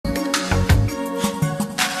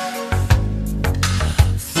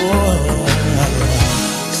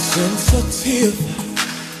sensitive,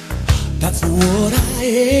 that's what I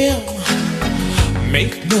am.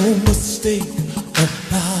 Make no mistake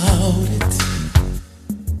about it.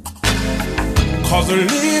 'Cause the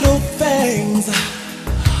little things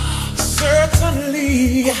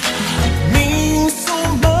certainly mean so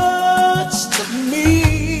much to me.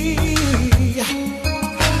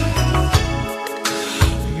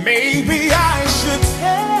 Maybe I should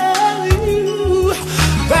tell you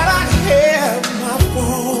that I have my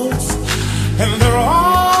faults, and there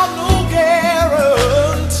are no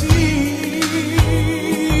guarantees.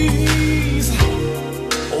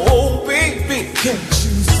 Oh baby, can't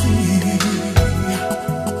you see?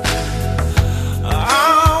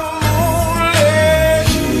 I'm only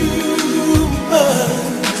human.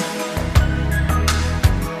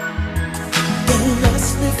 Don't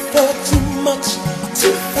ask me for too much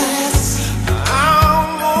too fast.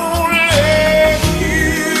 I'm only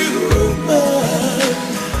human,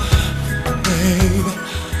 babe.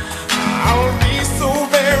 I'll be so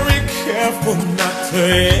very careful not to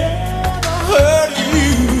ever hurt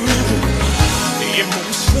you.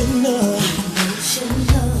 Emotional,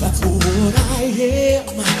 that's what I am.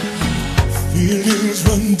 Feelings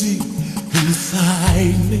run deep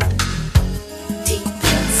inside me.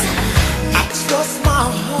 I trust my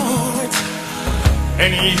heart,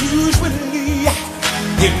 and usually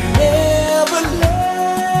it never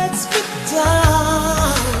lets me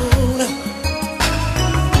down.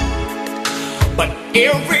 But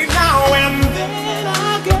every now and then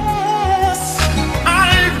I guess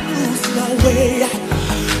I lose my way,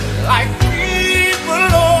 like people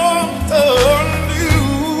often do.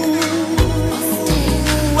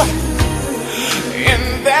 And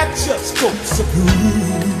that just goes to prove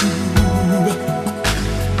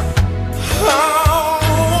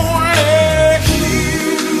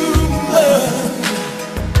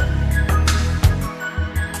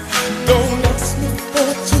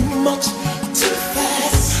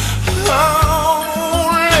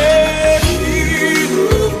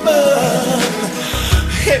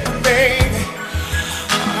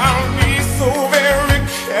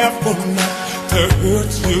not to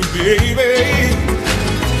hurt you, baby.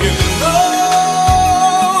 You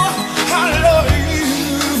know I love you.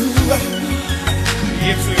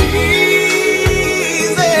 It's easy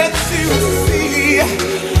to see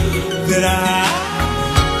that I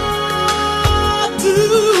do,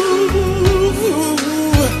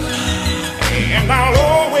 and I'll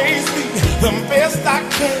always be the best I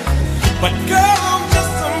can. But girl, I'm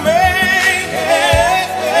just a man.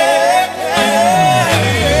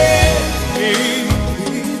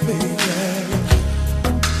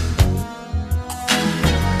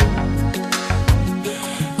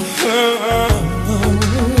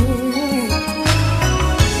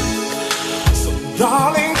 So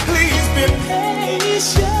darling, please be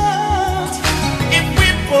patient. If we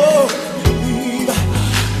both believe,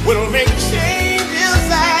 we'll make changes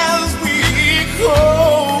as we go.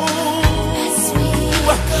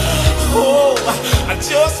 Oh, I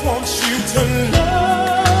just want you to know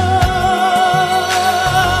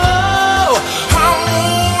I'm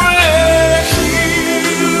only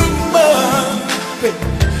human, baby.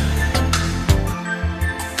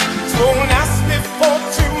 Don't ask me for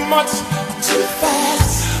too much too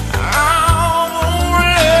fast. I'm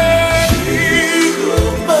only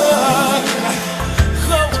human.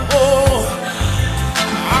 Oh,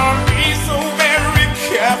 I'll be so very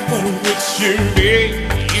careful with you, baby.